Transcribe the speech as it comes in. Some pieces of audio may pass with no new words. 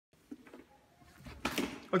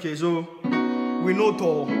Okay, so we know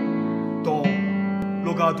tall,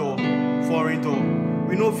 local tall, foreign tall.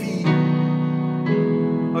 We know fee.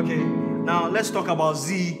 Okay, now let's talk about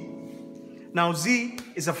Z. Now Z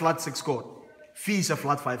is a flat 6 chord. Fee is a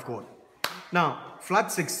flat 5 chord. Now,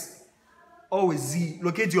 flat 6, always Z.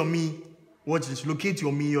 Locate your mi. Watch this. Locate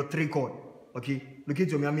your mi, your 3 chord. Okay, locate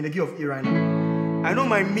your mi. I'm in the key of E right now. I know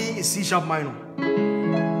my mi is C sharp minor.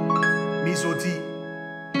 Mi so T.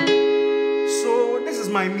 So this is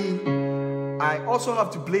my mi. I also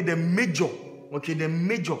have to play the major. Okay, the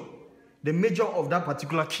major of that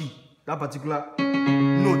particular key, that particular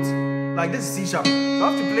note. Like this is C sharp. So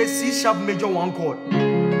I have to play C sharp major 1 chord.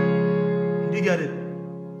 Do you get it?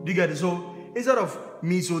 Do you get it? So instead of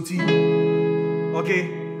mi so T,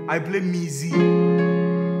 okay, I play mi Z. Do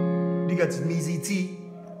you get it? Mi Z T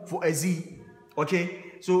for a Z.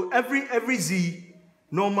 Okay, so every Z,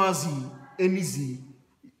 normal Z, any Z,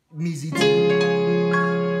 mi Z T.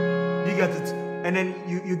 Do you get it? And then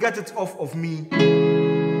you get it off of mi.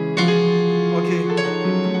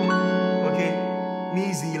 Okay,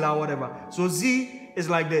 mi Z la whatever. So Z is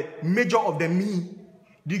like the major of the mi.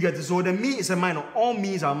 Do you get it? So the mi is a minor. All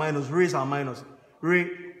mi's are minors. Re's are minors. Re,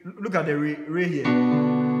 look at the re here.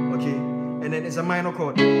 Okay, and then it's a minor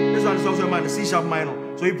chord. This one is also a minor, C sharp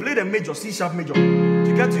minor. So you play the major, C sharp major,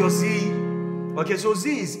 to get to your Z. Okay, so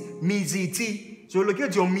Z is mi Z T. So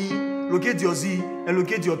locate your mi, locate your Z, and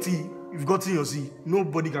locate your T. You've gotten your Z.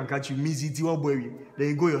 Nobody can catch you. Mi Z T, what boy? Then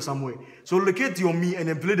you go your somewhere. So locate your mi and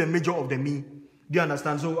then play the major of the mi. Do you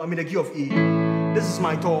understand? So I'm in the key of E. This is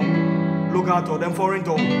my tone. Local tone, then foreign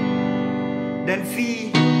tone, then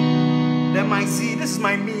fee, then my Z. This is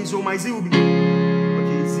my mi, so my Z will be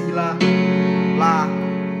okay. Z la, la.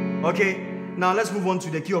 Okay, now let's move on to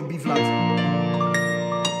the key of B flat.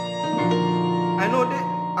 I know that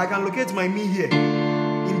I can locate my mi here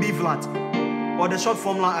in B flat, or the short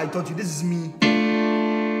formula I taught you. This is mi.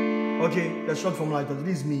 Okay, the short formula I taught you.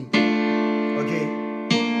 This is mi. Okay.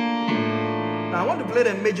 Now I want to play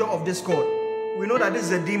the major of this chord. We know that this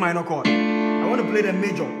is a D minor chord. I want to play the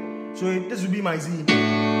major. So this will be my Z.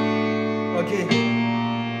 Okay. Z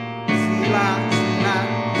la, Z la,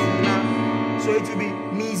 Z la. So it will be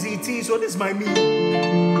mi Z T. So this is my mi.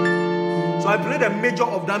 So I play the major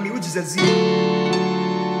of that mi, which is a Z.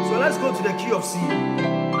 So let's go to the key of C.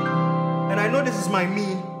 And I know this is my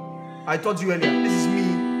mi. I taught you earlier. This is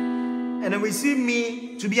mi. And then we see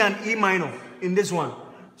mi to be an E minor in this one.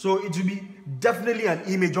 So it will be definitely an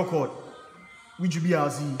E major chord, which will be our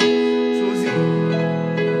Z. So Z.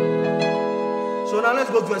 So now let's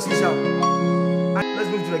go to a C sharp. Let's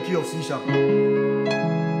move to the key of C sharp.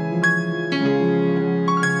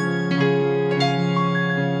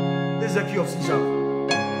 This is the key of C sharp.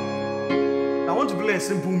 I want to play a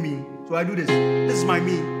simple mi, so I do this. This is my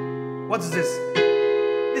mi. What is this?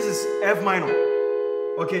 This is F minor.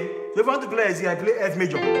 Okay. So if I want to play a Z, I play F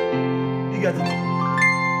major. You get it?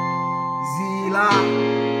 Z la,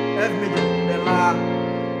 F major, then la.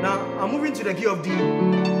 Now I'm moving to the key of D.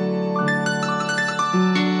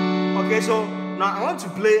 Okay, so now I want to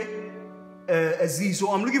play a Z,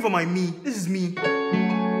 so I'm looking for my mi. This is mi.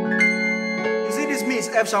 You see, this mi is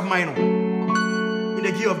F sharp minor in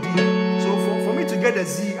the key of D. So for me to get a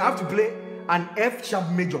Z, I have to play an F sharp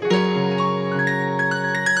major.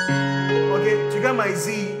 Okay, to get my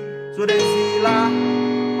Z, so then Z la.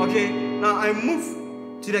 Okay, now I move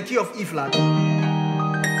to the key of E flat.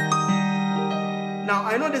 Now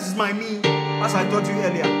I know this is my mi, as I taught you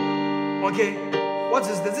earlier. Okay, what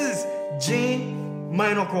is this? This is G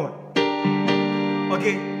minor chord.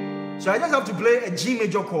 Okay, so I just have to play a G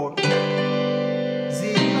major chord.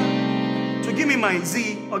 Z to give me my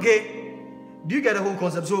Z. Okay, do you get the whole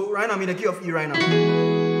concept? So right now I'm in the key of E right now,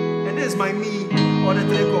 and this is my mi or the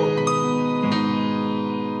 3 chord.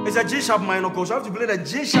 It's a G sharp minor chord, so I have to play the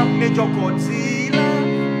G sharp major chord. Z la.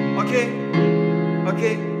 Okay,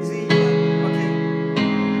 okay, Z la. Okay,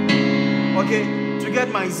 okay, to get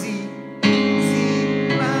my Z,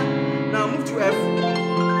 Z la. Now move to F.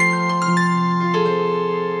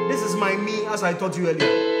 This is my mi, as I taught you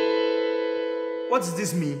earlier. What is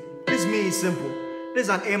this mi? This mi is simple. This is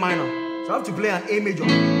an A minor, so I have to play an A major.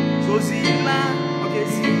 So Z la. Okay,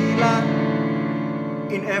 Z la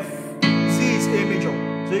in F. C is A major.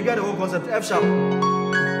 So you get the whole concept. F sharp.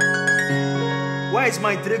 Where is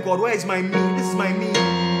my 3 chord? Where is my mi? This is my mi.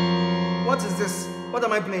 What is this? What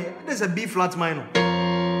am I playing? This is a B flat minor.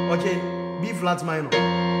 Okay, B flat minor.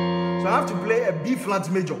 So I have to play a B flat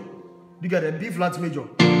major. You get a B flat major.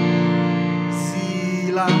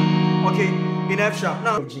 Z la. Okay, in F sharp.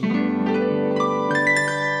 Now G.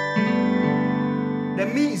 The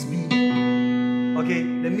mi is B. Okay,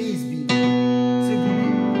 the mi is B. Simple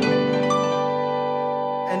B.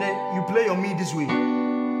 you play your Mi this way,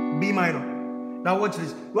 B minor. Now watch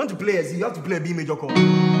this. You want to play a Z, you have to play a B major chord. C,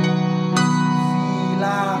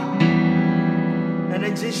 La, and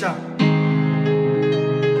then G sharp.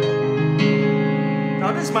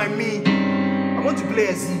 Now this is my Mi. I want to play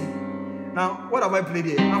a Z. Now what have I played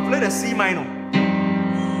here? I've played a C minor.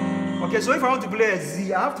 Okay, so if I want to play a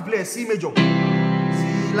Z, I have to play a C major.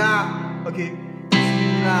 C, La, okay, C,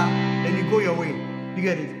 La, then you go your way. You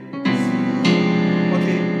get it?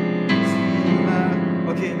 Okay, C, La,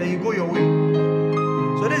 okay, then you go your way.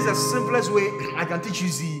 So this is the simplest way I can teach you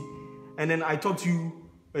Z, and then I taught you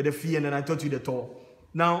the Fi, and then I taught you the To.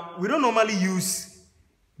 Now we don't normally use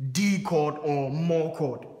D chord or more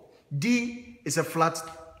chord. D is a flat.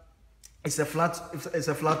 It's a flat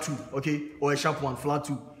 2, okay, or a sharp 1, flat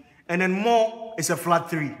 2, and then more is a flat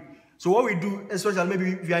 3. So what we do, especially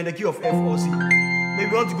maybe if you are in the key of F or C,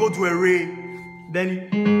 maybe you want to go to a Re, then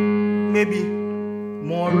maybe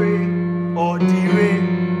more Re or D Re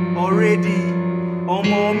or Re D or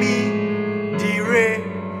more Mi D Re,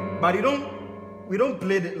 but we don't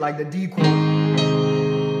play like the D chord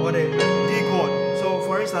or the D chord. So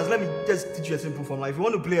for instance, let me just teach you a simple formula. If you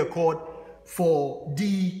want to play a chord for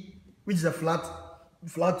D, which is a flat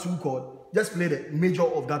 2 chord, just play the major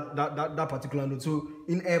of that particular note. So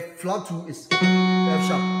in F, flat 2 is F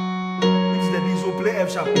sharp, which is the D. So play F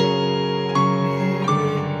sharp.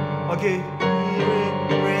 Okay,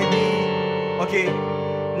 Re, D. Okay,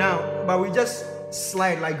 now but we just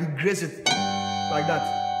slide, like we grace it like that.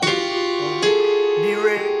 D,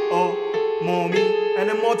 Re, or more Mi, and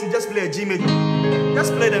then more to just play a G major.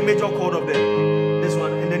 Just play the major chord of this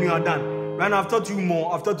one, and then you are done. Right now, I've taught you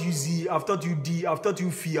more, I've taught you Z, I've taught you D, I've taught you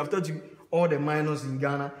Fi, I've taught you all the minors in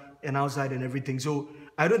Ghana and outside and everything. So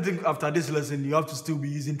I don't think after this lesson, you have to still be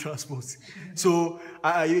using transpose. So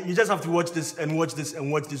you just have to watch this and watch this and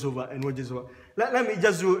watch this over and watch this over. Let me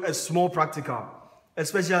just do a small practical,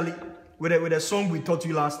 especially with a song we taught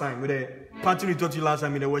you last time, with a pattern we taught you last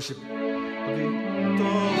time in the worship. Okay,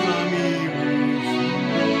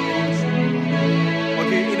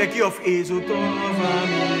 in the key of A, so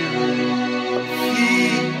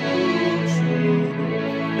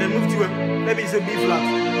then move to let me say B flat.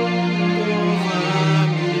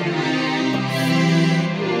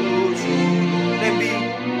 Then B.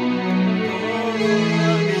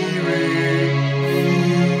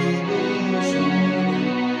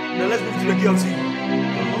 Then let's move to the key of C.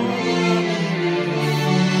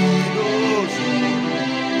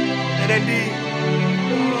 And then D.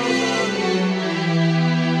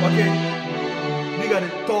 Okay. You got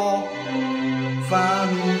it. To, Fa,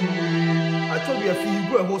 Mi. I told you a Fi, you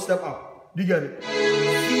go a whole step up. Do you get it?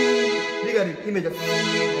 Do you get it? Image of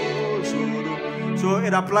so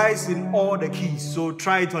it applies in all the keys. So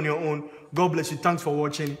try it on your own. God bless you. Thanks for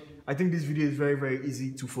watching. I think this video is very, very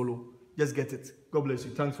easy to follow. Just get it. God bless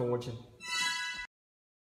you. Thanks for watching.